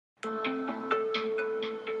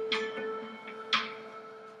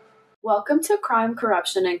Welcome to Crime,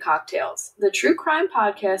 Corruption, and Cocktails, the true crime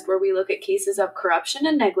podcast where we look at cases of corruption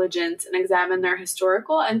and negligence and examine their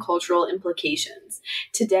historical and cultural implications.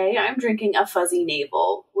 Today, I'm drinking a fuzzy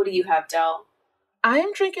navel. What do you have, Del? I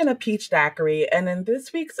am drinking a peach daiquiri, and in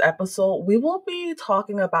this week's episode, we will be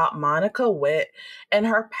talking about Monica Witt and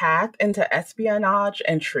her path into espionage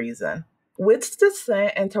and treason. Witt's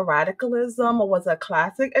descent into radicalism was a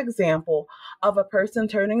classic example of a person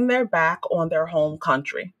turning their back on their home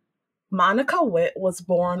country. Monica Witt was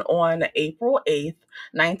born on April 8,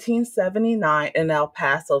 1979 in El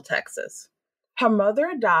Paso, Texas. Her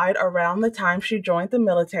mother died around the time she joined the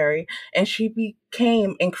military, and she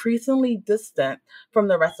became increasingly distant from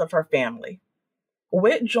the rest of her family.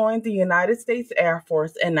 Witt joined the United States Air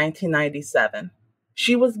Force in 1997.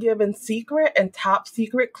 She was given secret and top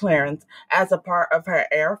secret clearance as a part of her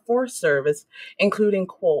Air Force service, including,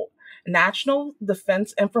 quote, national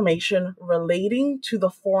defense information relating to the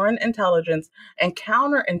foreign intelligence and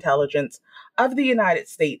counterintelligence of the United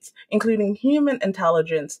States, including human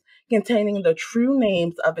intelligence containing the true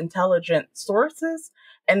names of intelligence sources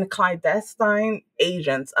and clandestine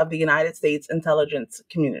agents of the United States intelligence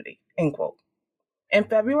community, end quote. In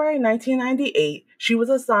February 1998, she was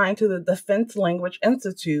assigned to the Defense Language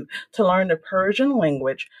Institute to learn the Persian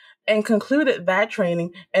language and concluded that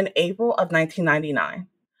training in April of 1999.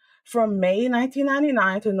 From May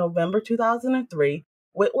 1999 to November 2003,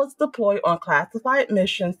 Witt was deployed on classified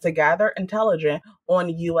missions to gather intelligence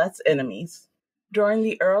on U.S. enemies. During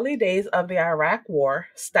the early days of the Iraq War,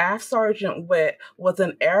 Staff Sergeant Witt was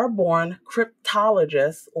an airborne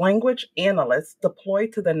cryptologist, language analyst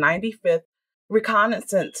deployed to the 95th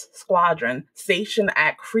Reconnaissance Squadron stationed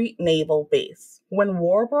at Crete Naval Base. When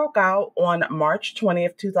war broke out on March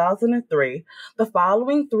 20th, 2003, the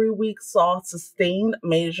following 3 weeks saw sustained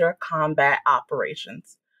major combat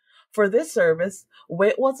operations. For this service,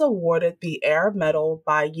 Witt was awarded the Air Medal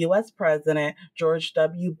by U.S. President George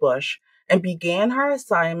W. Bush and began her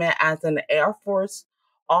assignment as an Air Force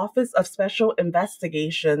Office of Special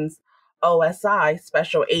Investigations, OSI,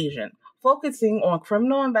 special agent, focusing on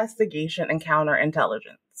criminal investigation and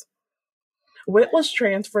counterintelligence. Witt was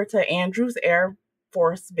transferred to Andrews Air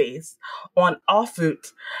Force Base on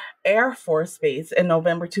Offutt Air Force Base in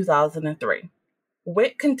November 2003.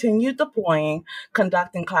 Witt continued deploying,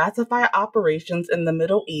 conducting classified operations in the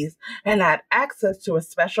Middle East, and had access to a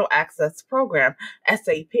Special Access Program,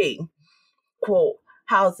 SAP, quote,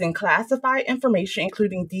 housing classified information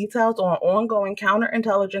including details on ongoing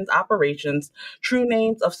counterintelligence operations, true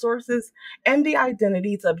names of sources, and the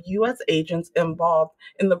identities of U.S. agents involved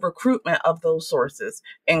in the recruitment of those sources,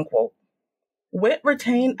 end quote. Witt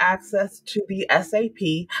retained access to the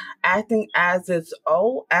SAP, acting as its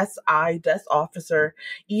OSI desk officer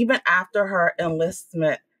even after her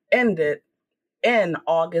enlistment ended in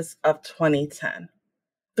August of 2010.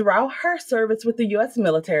 Throughout her service with the U.S.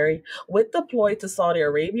 military, Witt deployed to Saudi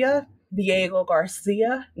Arabia, Diego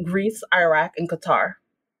Garcia, Greece, Iraq, and Qatar.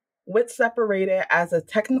 Witt separated as a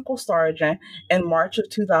technical sergeant in March of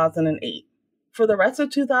 2008. For the rest of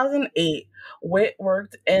 2008, Witt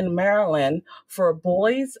worked in Maryland for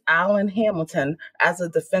Booz Allen Hamilton as a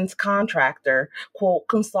defense contractor, quote,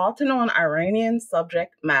 consulting on Iranian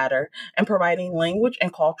subject matter and providing language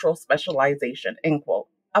and cultural specialization, end quote.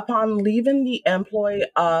 Upon leaving the employ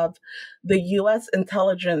of the U.S.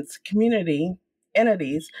 intelligence community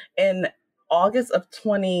entities in August of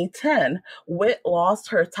 2010, Witt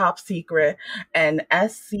lost her top secret and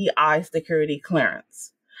SCI security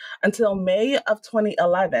clearance. Until May of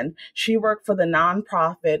 2011, she worked for the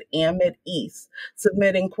nonprofit Amid East,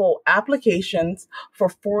 submitting, quote, applications for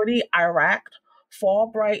 40 Iraq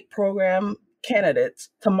Fulbright program candidates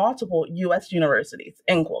to multiple U.S. universities,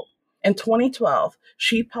 end quote. In 2012,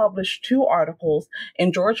 she published 2 articles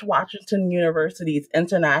in George Washington University's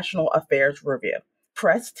International Affairs Review.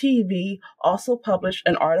 Press TV also published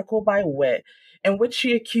an article by Witt in which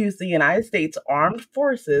she accused the United States Armed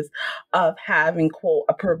Forces of having, quote,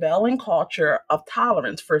 a prevailing culture of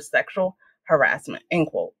tolerance for sexual harassment, end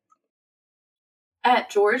quote.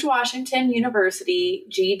 At George Washington University,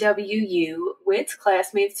 GWU, Witt's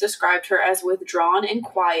classmates described her as withdrawn and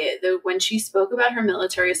quiet, though when she spoke about her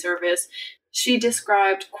military service, she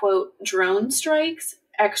described, quote, drone strikes,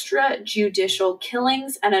 extrajudicial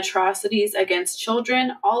killings, and atrocities against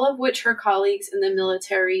children, all of which her colleagues in the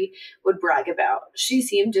military would brag about. She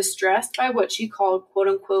seemed distressed by what she called,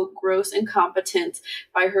 quote-unquote, gross incompetence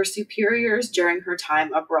by her superiors during her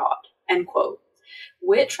time abroad, end quote.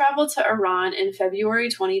 Witt traveled to Iran in February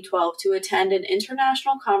 2012 to attend an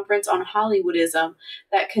international conference on Hollywoodism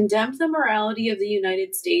that condemned the morality of the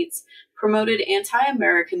United States, promoted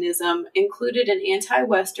anti-Americanism, included an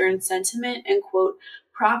anti-Western sentiment, and, quote,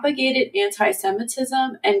 propagated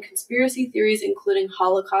anti-Semitism and conspiracy theories including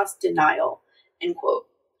Holocaust denial, end quote.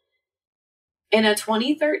 In a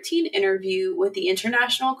 2013 interview with the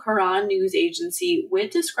International Quran News Agency, Witt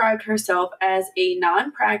described herself as a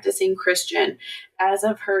non-practicing Christian as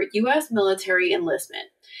of her U.S. military enlistment.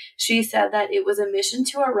 She said that it was a mission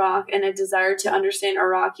to Iraq and a desire to understand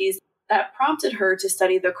Iraqis that prompted her to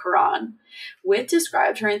study the Quran. Witt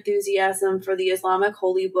described her enthusiasm for the Islamic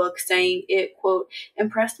holy book, saying it, quote,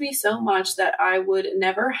 impressed me so much that I would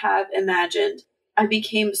never have imagined. I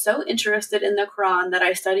became so interested in the Quran that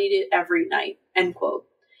I studied it every night, end quote.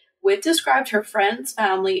 Witt described her friends,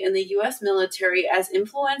 family, and the U.S. military as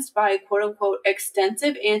influenced by, quote-unquote,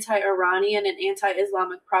 extensive anti-Iranian and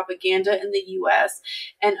anti-Islamic propaganda in the U.S.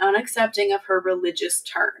 and unaccepting of her religious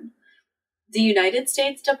turn. The United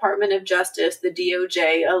States Department of Justice, the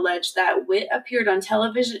DOJ, alleged that Witt appeared on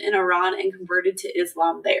television in Iran and converted to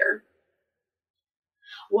Islam there.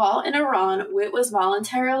 While in Iran, Witt was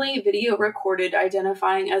voluntarily video recorded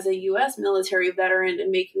identifying as a U.S. military veteran and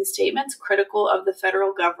making statements critical of the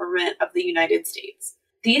federal government of the United States.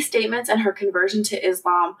 These statements and her conversion to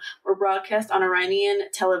Islam were broadcast on Iranian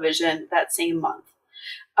television that same month.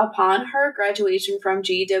 Upon her graduation from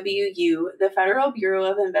GWU, the Federal Bureau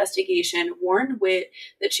of Investigation warned Witt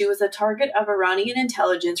that she was a target of Iranian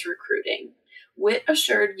intelligence recruiting. Witt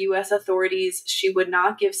assured U.S. authorities she would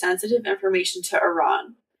not give sensitive information to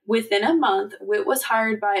Iran. Within a month, Witt was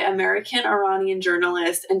hired by American-Iranian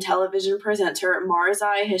journalist and television presenter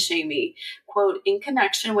Marzai Hashemi, quote, in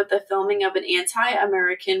connection with the filming of an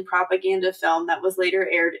anti-American propaganda film that was later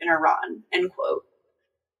aired in Iran, end quote.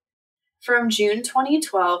 From June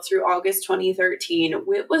 2012 through August 2013,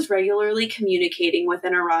 Witt was regularly communicating with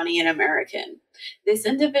an Iranian American. This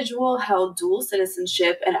individual held dual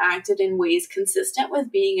citizenship and acted in ways consistent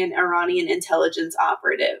with being an Iranian intelligence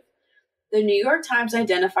operative. The New York Times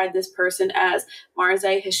identified this person as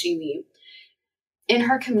Marzai Hashemi. In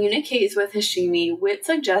her communiques with Hashemi, Witt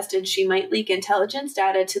suggested she might leak intelligence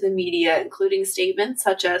data to the media, including statements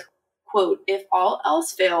such as, quote, if all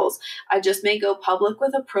else fails, I just may go public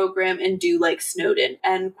with a program and do like Snowden,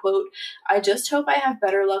 and, quote, I just hope I have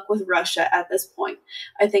better luck with Russia at this point.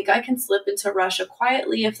 I think I can slip into Russia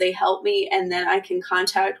quietly if they help me, and then I can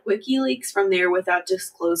contact WikiLeaks from there without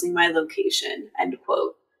disclosing my location, end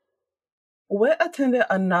quote. Witt attended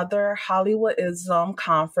another Hollywoodism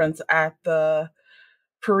conference at the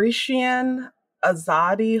Parisian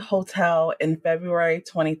Azadi Hotel in February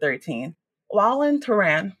 2013. While in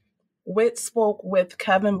Tehran, Witt spoke with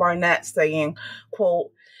Kevin Barnett saying,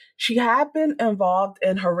 quote, she had been involved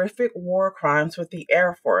in horrific war crimes with the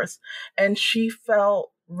Air Force, and she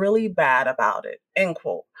felt really bad about it, end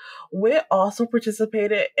quote. Witt also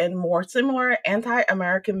participated in more similar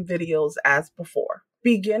anti-American videos as before.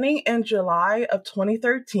 Beginning in July of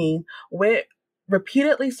 2013, Witt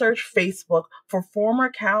repeatedly searched Facebook for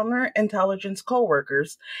former counterintelligence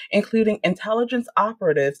coworkers, including intelligence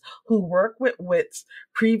operatives who worked with Witt's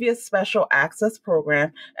previous special access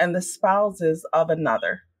program and the spouses of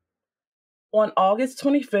another. On August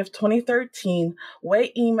 25, 2013,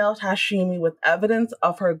 Witt emailed Hashemi with evidence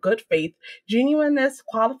of her good faith, genuineness,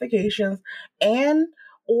 qualifications, and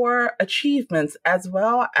or achievements, as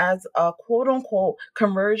well as a quote-unquote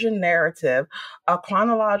conversion narrative, a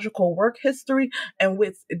chronological work history, and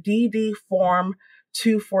Witt's DD Form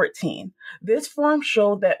 214. This form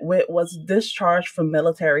showed that Witt was discharged from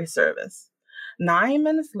military service. 9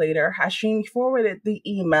 minutes later, Hashemi forwarded the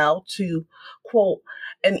email to, quote,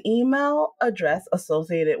 an email address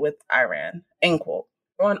associated with Iran, end quote.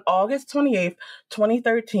 On August 28,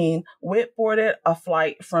 2013, Witt boarded a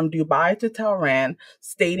flight from Dubai to Tehran,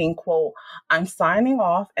 stating, quote, I'm signing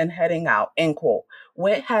off and heading out, end quote.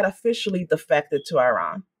 Witt had officially defected to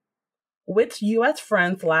Iran. Witt's U.S.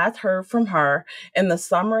 friends last heard from her in the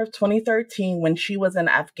summer of 2013 when she was in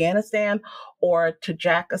Afghanistan or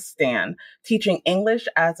Tajikistan, teaching English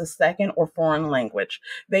as a second or foreign language.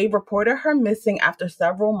 They reported her missing after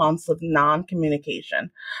several months of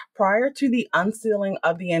non-communication. Prior to the unsealing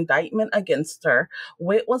of the indictment against her,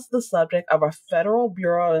 Witt was the subject of a Federal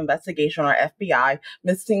Bureau of Investigation, or FBI,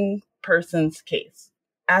 missing persons case.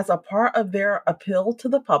 As a part of their appeal to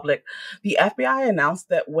the public, the FBI announced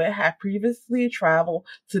that Witt had previously traveled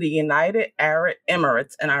to the United Arab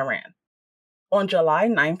Emirates and Iran. On July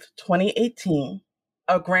 9, 2018,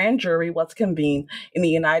 a grand jury was convened in the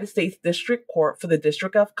United States District Court for the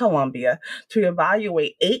District of Columbia to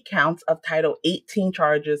evaluate 8 counts of Title 18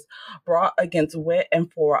 charges brought against Witt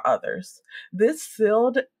and 4 others. This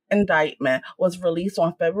sealed indictment was released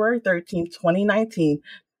on February 13, 2019,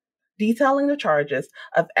 detailing the charges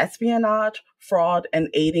of espionage, fraud, and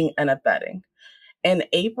aiding and abetting. In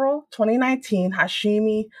April 2019,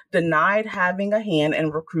 Hashimi denied having a hand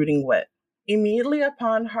in recruiting Witt. Immediately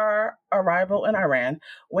upon her arrival in Iran,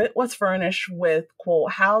 Witt was furnished with,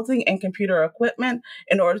 quote, housing and computer equipment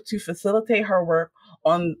in order to facilitate her work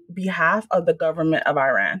on behalf of the government of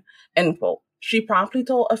Iran, end quote. She promptly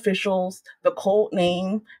told officials the code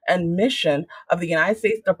name and mission of the United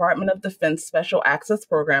States Department of Defense Special Access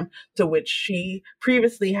Program to which she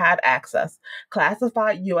previously had access,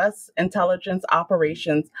 classified U.S. intelligence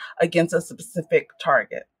operations against a specific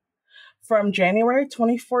target. From January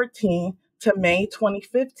 2014 to May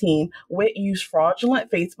 2015, Witt used fraudulent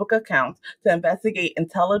Facebook accounts to investigate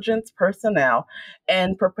intelligence personnel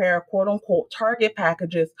and prepare quote-unquote target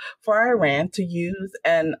packages for Iran to use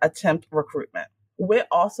and attempt recruitment. Witt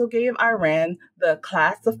also gave Iran the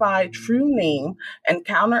classified true name and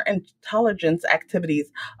counterintelligence activities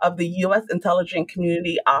of the U.S. intelligence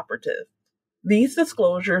community operative. These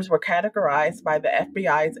disclosures were categorized by the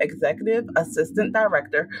FBI's Executive Assistant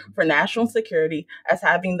Director for National Security as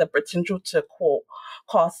having the potential to, quote,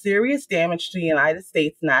 cause serious damage to the United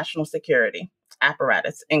States national security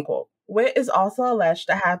apparatus, end quote. Witt is also alleged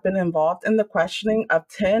to have been involved in the questioning of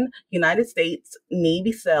 10 United States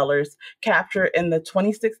Navy sailors captured in the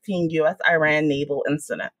 2016 U.S.-Iran naval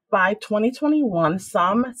incident. By 2021,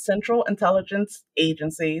 some Central Intelligence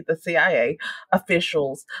Agency, the CIA,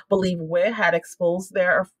 officials believe Witt had exposed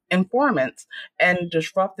their informants and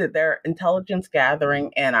disrupted their intelligence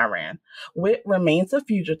gathering in Iran. Witt remains a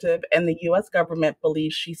fugitive, and the U.S. government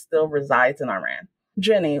believes she still resides in Iran.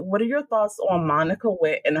 Jenny, what are your thoughts on Monica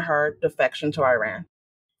Witt and her defection to Iran?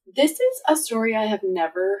 This is a story I have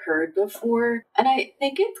never heard before, and I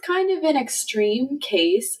think it's kind of an extreme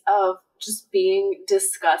case of just being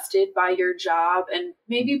disgusted by your job and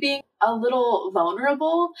maybe being a little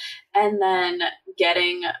vulnerable and then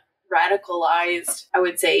getting radicalized, I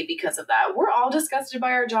would say, because of that. We're all disgusted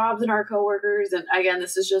by our jobs and our coworkers, and again,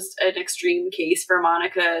 this is just an extreme case for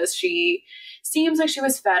Monica, as she seems like she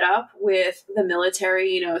was fed up with the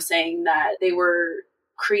military, saying that they were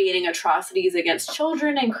creating atrocities against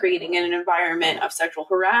children and creating an environment of sexual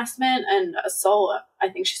harassment and assault. I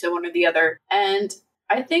think she said one or the other. And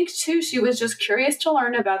I think, too, she was just curious to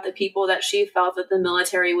learn about the people that she felt that the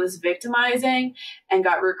military was victimizing and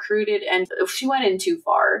got recruited, and she went in too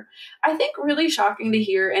far. I think really shocking to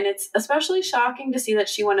hear, and it's especially shocking to see that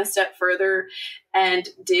she went a step further and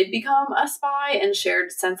did become a spy and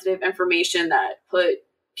shared sensitive information that put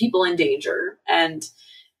people in danger, and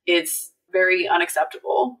it's very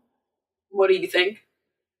unacceptable. What do you think?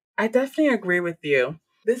 I definitely agree with you.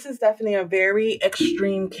 This is definitely a very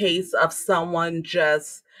extreme case of someone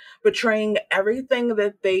just betraying everything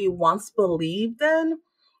that they once believed in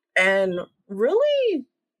and really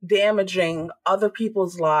damaging other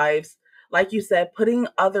people's lives. Like you said, putting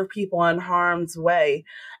other people in harm's way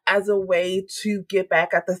as a way to get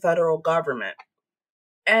back at the federal government.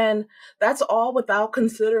 And that's all without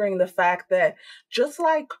considering the fact that just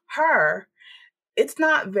like her, it's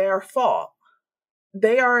not their fault.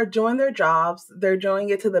 They are doing their jobs. They're doing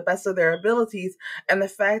it to the best of their abilities. And the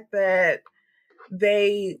fact that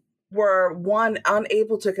they were, one,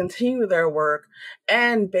 unable to continue their work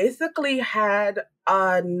and basically had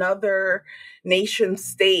another nation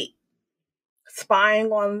state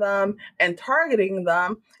spying on them and targeting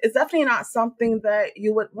them is definitely not something that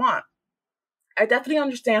you would want. I definitely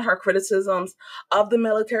understand her criticisms of the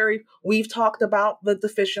military. We've talked about the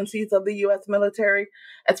deficiencies of the U.S. military,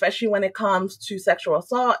 especially when it comes to sexual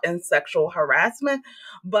assault and sexual harassment.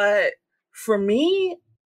 But for me,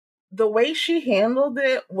 the way she handled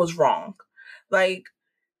it was wrong.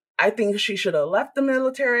 I think she should have left the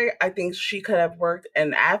military. I think she could have worked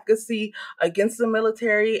in advocacy against the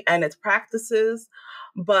military and its practices.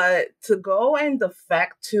 But to go and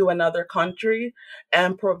defect to another country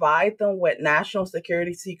and provide them with national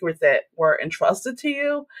security secrets that were entrusted to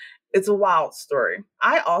you, it's a wild story.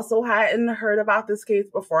 I also hadn't heard about this case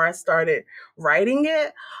before I started writing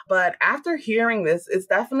it. But after hearing this, it's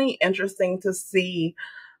definitely interesting to see,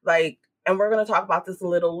 and we're going to talk about this a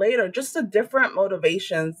little later, just the different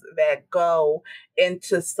motivations that go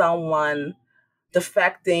into someone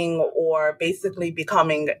defecting or basically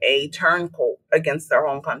becoming a turncoat against their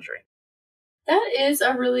home country. That is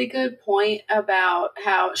a really good point about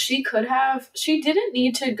how she didn't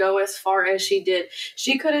need to go as far as she did.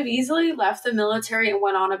 She could have easily left the military and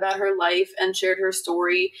went on about her life and shared her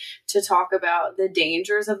story to talk about the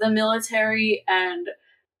dangers of the military and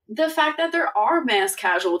the fact that there are mass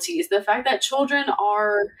casualties, the fact that children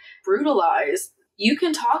are brutalized. You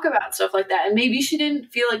can talk about stuff like that. And maybe she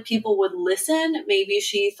didn't feel like people would listen. Maybe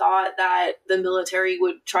she thought that the military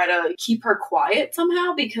would try to keep her quiet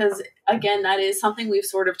somehow, because, again, that is something we've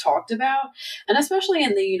sort of talked about. And especially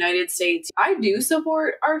in the United States, I do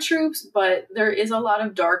support our troops, but there is a lot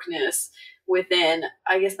of darkness within,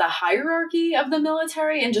 I guess, the hierarchy of the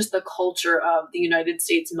military and just the culture of the United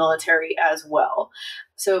States military as well.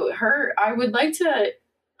 So I would like to,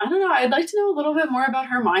 I don't know, I'd like to know a little bit more about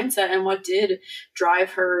her mindset and what did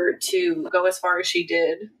drive her to go as far as she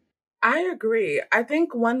did. I agree. I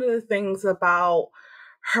think one of the things about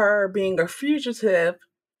her being a fugitive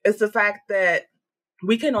is the fact that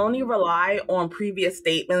we can only rely on previous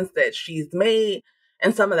statements that she's made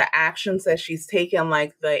and some of the actions that she's taken,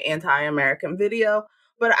 like the anti-American video.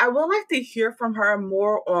 But I would like to hear from her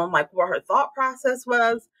more on like what her thought process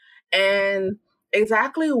was and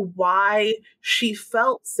exactly why she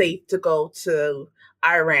felt safe to go to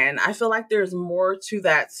Iran. I feel like there's more to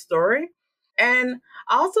that story. And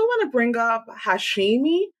I also want to bring up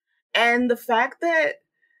Hashimi and the fact that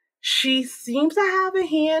she seems to have a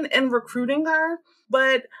hand in recruiting her,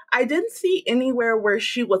 but I didn't see anywhere where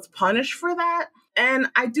she was punished for that. And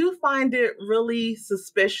I do find it really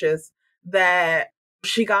suspicious that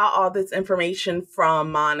she got all this information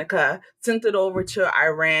from Monica, sent it over to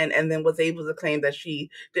Iran, and then was able to claim that she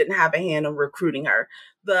didn't have a hand in recruiting her.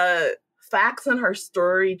 The facts in her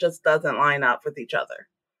story just doesn't line up with each other.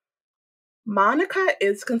 Monica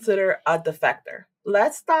is considered a defector.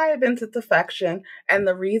 Let's dive into defection and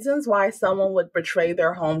the reasons why someone would betray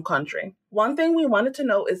their home country. One thing we wanted to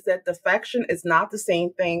know is that defection is not the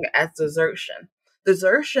same thing as desertion.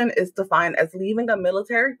 Desertion is defined as leaving a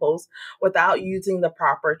military post without using the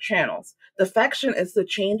proper channels. Defection is the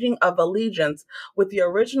changing of allegiance, with the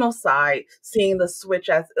original side seeing the switch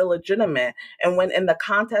as illegitimate, and when in the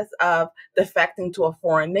context of defecting to a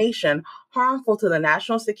foreign nation, harmful to the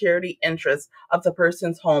national security interests of the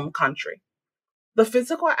person's home country. The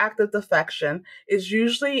physical act of defection is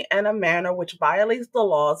usually in a manner which violates the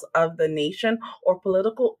laws of the nation or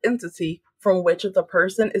political entity from which the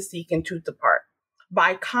person is seeking to depart.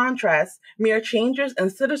 By contrast, mere changes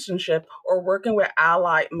in citizenship or working with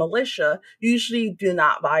allied militia usually do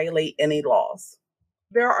not violate any laws.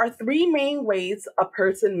 There are three main ways a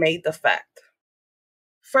person may defect.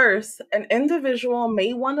 First, an individual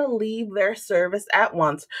may want to leave their service at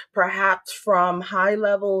once, perhaps from high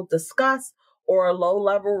level disgust or low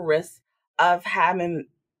level risk of having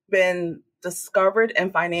been discovered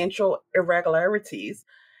in financial irregularities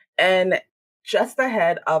and just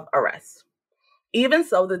ahead of arrest. Even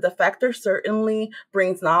so, the defector certainly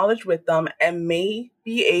brings knowledge with them and may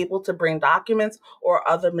be able to bring documents or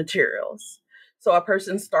other materials. So a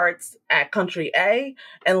person starts at country A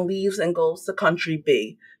and leaves and goes to country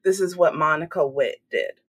B. This is what Monica Witt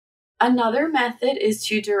did. Another method is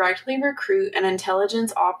to directly recruit an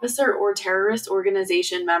intelligence officer or terrorist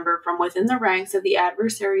organization member from within the ranks of the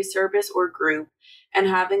adversary service or group and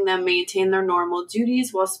having them maintain their normal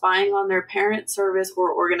duties while spying on their parent service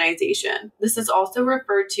or organization. This is also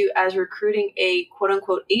referred to as recruiting a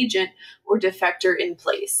quote-unquote agent or defector in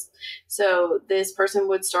place. So this person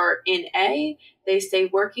would start in A, they stay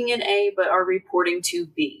working in A, but are reporting to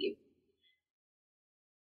B.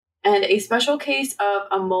 And a special case of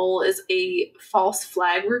a mole is a false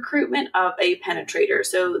flag recruitment of a penetrator.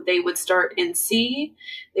 So they would start in C,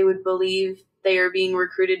 they would believe they are being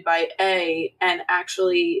recruited by A and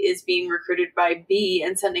actually is being recruited by B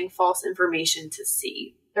and sending false information to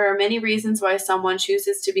C. There are many reasons why someone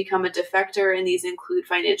chooses to become a defector, and these include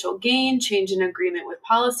financial gain, change in agreement with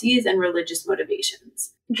policies, and religious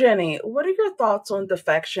motivations. Jenny, what are your thoughts on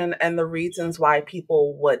defection and the reasons why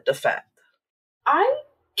people would defect? I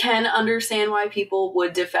can understand why people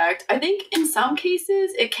would defect. I think in some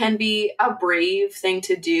cases it can be a brave thing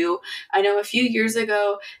to do. I know a few years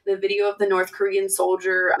ago, the video of the North Korean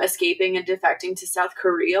soldier escaping and defecting to South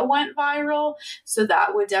Korea went viral. So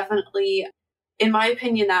that would definitely, in my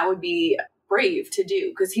opinion, that would be brave to do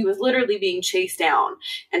because he was literally being chased down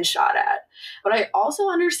and shot at. But I also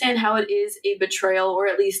understand how it is a betrayal, or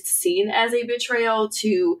at least seen as a betrayal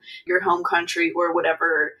to your home country or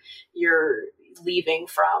whatever you're leaving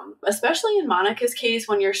from. Especially in Monica's case,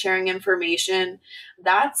 when you're sharing information,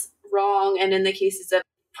 that's wrong. And in the cases of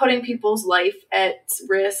putting people's life at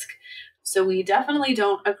risk. So we definitely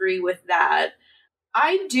don't agree with that.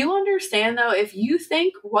 I do understand, though, if you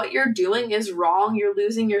think what you're doing is wrong, you're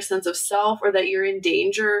losing your sense of self, or that you're in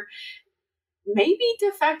danger, maybe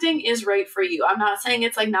defecting is right for you. I'm not saying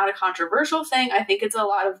it's like not a controversial thing. I think it's a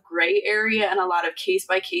lot of gray area and a lot of case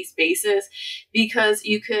by case basis, because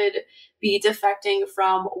you could be defecting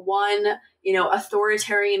from one,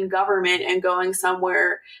 authoritarian government and going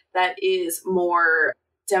somewhere that is more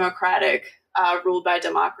democratic, ruled by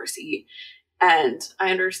democracy. And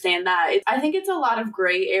I understand that. I think it's a lot of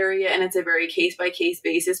gray area, and it's a very case by case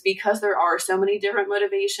basis, because there are so many different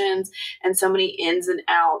motivations and so many ins and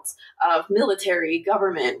outs of military,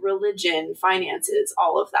 government, religion, finances,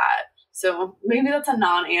 all of that. So maybe that's a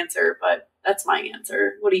non answer, but that's my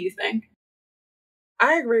answer. What do you think?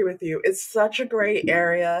 I agree with you. It's such a gray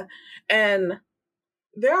area. And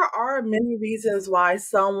there are many reasons why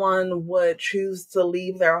someone would choose to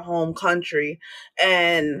leave their home country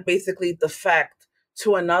and basically defect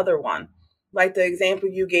to another one. Like the example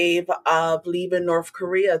you gave of leaving North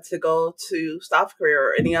Korea to go to South Korea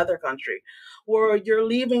or any other country, where you're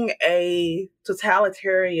leaving a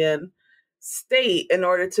totalitarian state in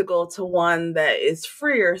order to go to one that is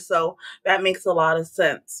freer. So that makes a lot of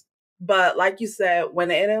sense. But like you said,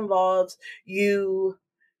 when it involves you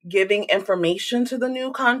giving information to the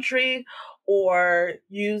new country or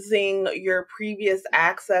using your previous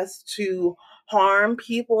access to harm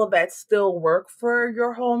people that still work for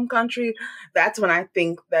your home country, that's when I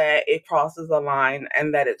think that it crosses a line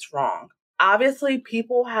and that it's wrong. Obviously,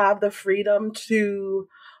 people have the freedom to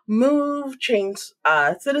move, change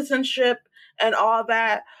citizenship, and all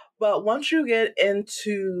that. But once you get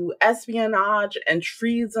into espionage and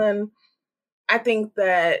treason, I think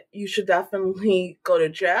that you should definitely go to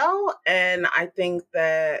jail. And I think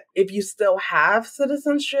that if you still have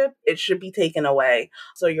citizenship, it should be taken away.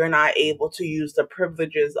 So you're not able to use the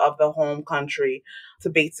privileges of the home country to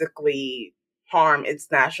basically harm its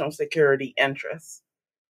national security interests.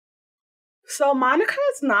 So Monica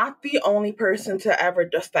is not the only person to ever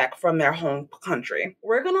defect from their home country.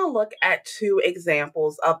 We're going to look at two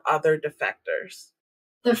examples of other defectors.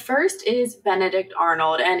 The first is Benedict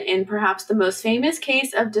Arnold, and in perhaps the most famous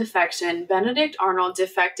case of defection, Benedict Arnold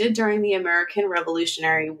defected during the American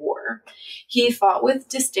Revolutionary War. He fought with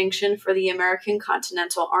distinction for the American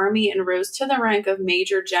Continental Army and rose to the rank of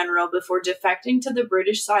Major General before defecting to the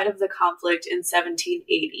British side of the conflict in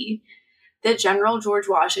 1780. That General George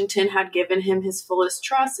Washington had given him his fullest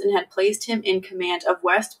trust and had placed him in command of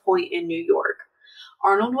West Point in New York.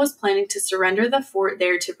 Arnold was planning to surrender the fort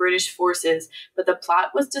there to British forces, but the plot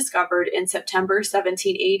was discovered in September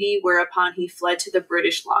 1780, whereupon he fled to the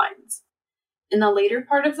British lines. In the later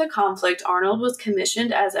part of the conflict, Arnold was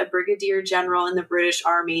commissioned as a brigadier general in the British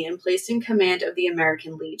Army and placed in command of the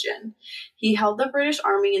American Legion. He held the British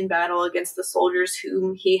Army in battle against the soldiers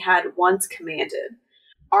whom he had once commanded.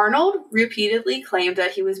 Arnold repeatedly claimed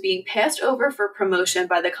that he was being passed over for promotion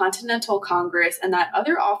by the Continental Congress and that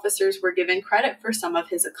other officers were given credit for some of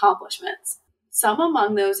his accomplishments. Some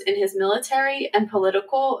among those in his military and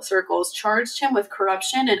political circles charged him with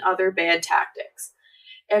corruption and other bad tactics.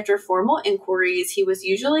 After formal inquiries, he was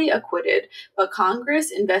usually acquitted, but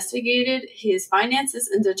Congress investigated his finances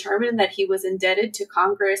and determined that he was indebted to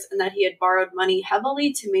Congress and that he had borrowed money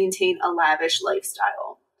heavily to maintain a lavish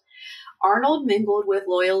lifestyle. Arnold mingled with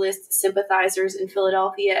Loyalist sympathizers in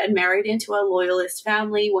Philadelphia and married into a Loyalist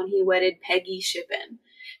family when he wedded Peggy Shippen.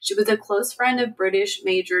 She was a close friend of British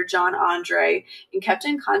Major John Andre and kept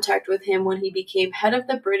in contact with him when he became head of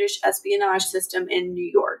the British espionage system in New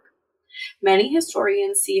York. Many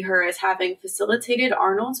historians see her as having facilitated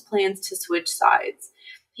Arnold's plans to switch sides.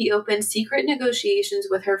 He opened secret negotiations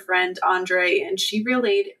with her friend Andre, and she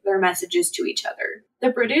relayed their messages to each other. The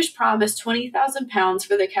British promised £20,000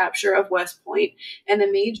 for the capture of West Point and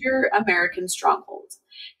a major American stronghold.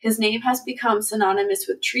 His name has become synonymous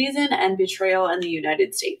with treason and betrayal in the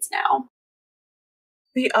United States now.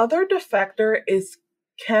 The other defector is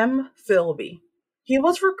Kem Philby. He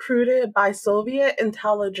was recruited by Soviet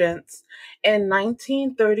intelligence in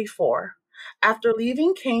 1934. After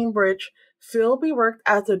leaving Cambridge, Philby worked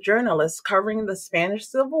as a journalist covering the Spanish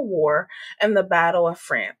Civil War and the Battle of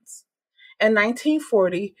France. In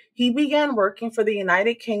 1940, he began working for the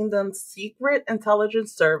United Kingdom's Secret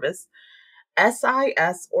Intelligence Service,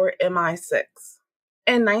 SIS or MI6.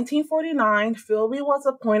 In 1949, Philby was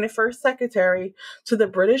appointed first secretary to the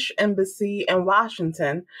British Embassy in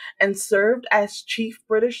Washington and served as chief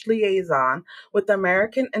British liaison with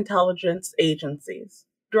American intelligence agencies.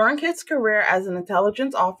 During his career as an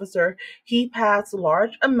intelligence officer, he passed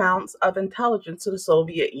large amounts of intelligence to the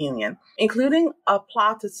Soviet Union, including a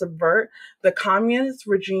plot to subvert the communist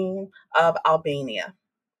regime of Albania.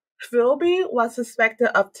 Philby was suspected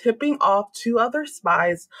of tipping off two other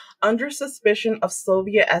spies under suspicion of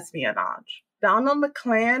Soviet espionage. Donald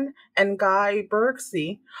McClan and Guy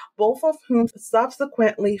Bergsey, both of whom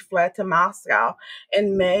subsequently fled to Moscow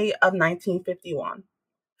in May of 1951.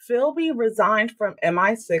 Philby resigned from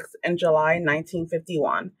MI6 in July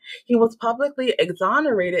 1951. He was publicly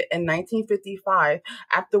exonerated in 1955,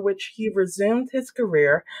 after which he resumed his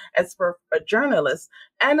career as a journalist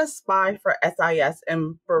and a spy for SIS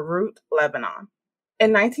in Beirut, Lebanon.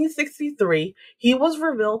 In 1963, he was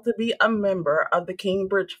revealed to be a member of the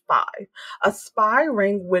Cambridge Five, a spy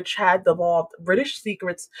ring which had devolved British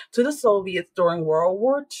secrets to the Soviets during World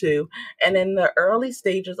War II and in the early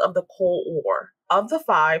stages of the Cold War. Of the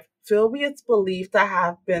five, Philby is believed to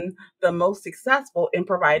have been the most successful in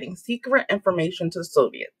providing secret information to the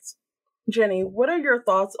Soviets. Jenny, what are your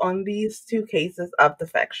thoughts on these two cases of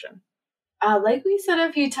defection? Like we said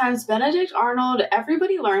a few times, Benedict Arnold,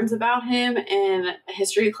 everybody learns about him in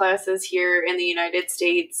history classes here in the United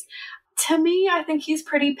States. To me, I think he's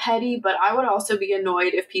pretty petty, but I would also be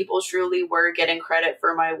annoyed if people truly were getting credit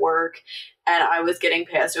for my work and I was getting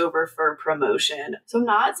passed over for promotion. So I'm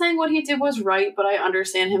not saying what he did was right, but I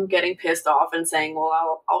understand him getting pissed off and saying,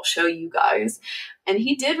 well, I'll show you guys. And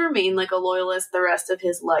he did remain like a loyalist the rest of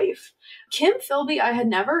his life. Kim Philby, I had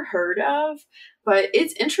never heard of, but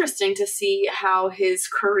it's interesting to see how his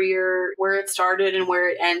career, where it started and where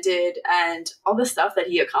it ended, and all the stuff that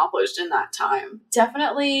he accomplished in that time.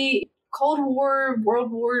 Definitely Cold War,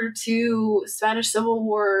 World War II, Spanish Civil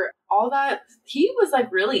War, all that. He was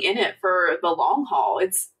like really in it for the long haul.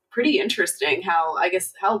 It's pretty interesting how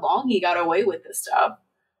long he got away with this stuff.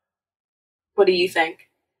 What do you think?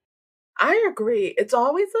 I agree. It's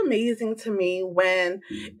always amazing to me when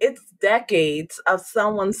it's decades of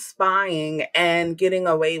someone spying and getting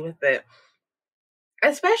away with it.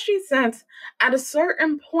 Especially since at a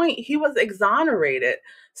certain point he was exonerated.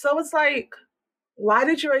 So it's like, why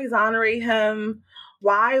did you exonerate him?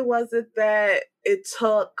 Why was it that it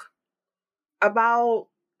took about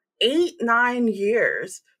 8-9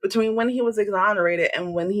 years between when he was exonerated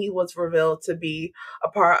and when he was revealed to be a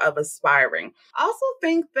part of a spy ring? I also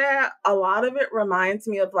think that a lot of it reminds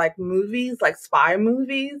me of like movies, like spy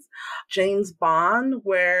movies, James Bond,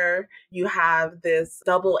 where you have this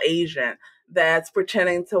double agent that's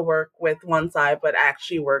pretending to work with one side but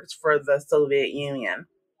actually works for the Soviet Union.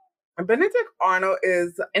 Benedict Arnold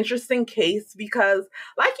is an interesting case because,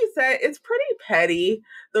 like you said, it's pretty petty,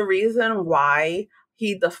 the reason why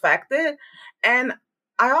he defected. And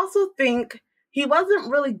I also think he wasn't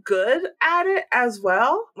really good at it as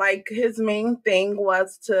well. Like, his main thing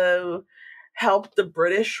was to help the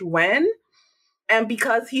British win. And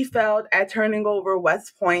because he failed at turning over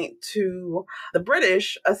West Point to the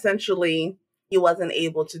British, essentially, he wasn't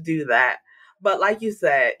able to do that. But like you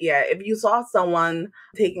said, yeah, if you saw someone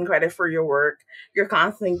taking credit for your work, you're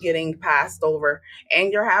constantly getting passed over,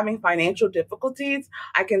 and you're having financial difficulties,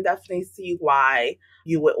 I can definitely see why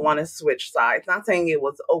you would want to switch sides. Not saying it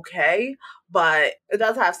was okay, but it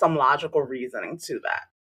does have some logical reasoning to that.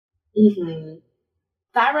 Mm-hmm.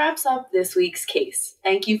 That wraps up this week's case.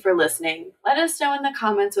 Thank you for listening. Let us know in the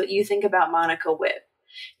comments what you think about Monica Witt.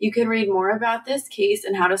 You can read more about this case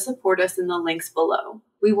and how to support us in the links below.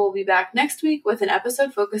 We will be back next week with an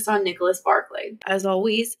episode focused on Nicholas Barclay. As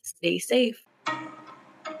always, stay safe.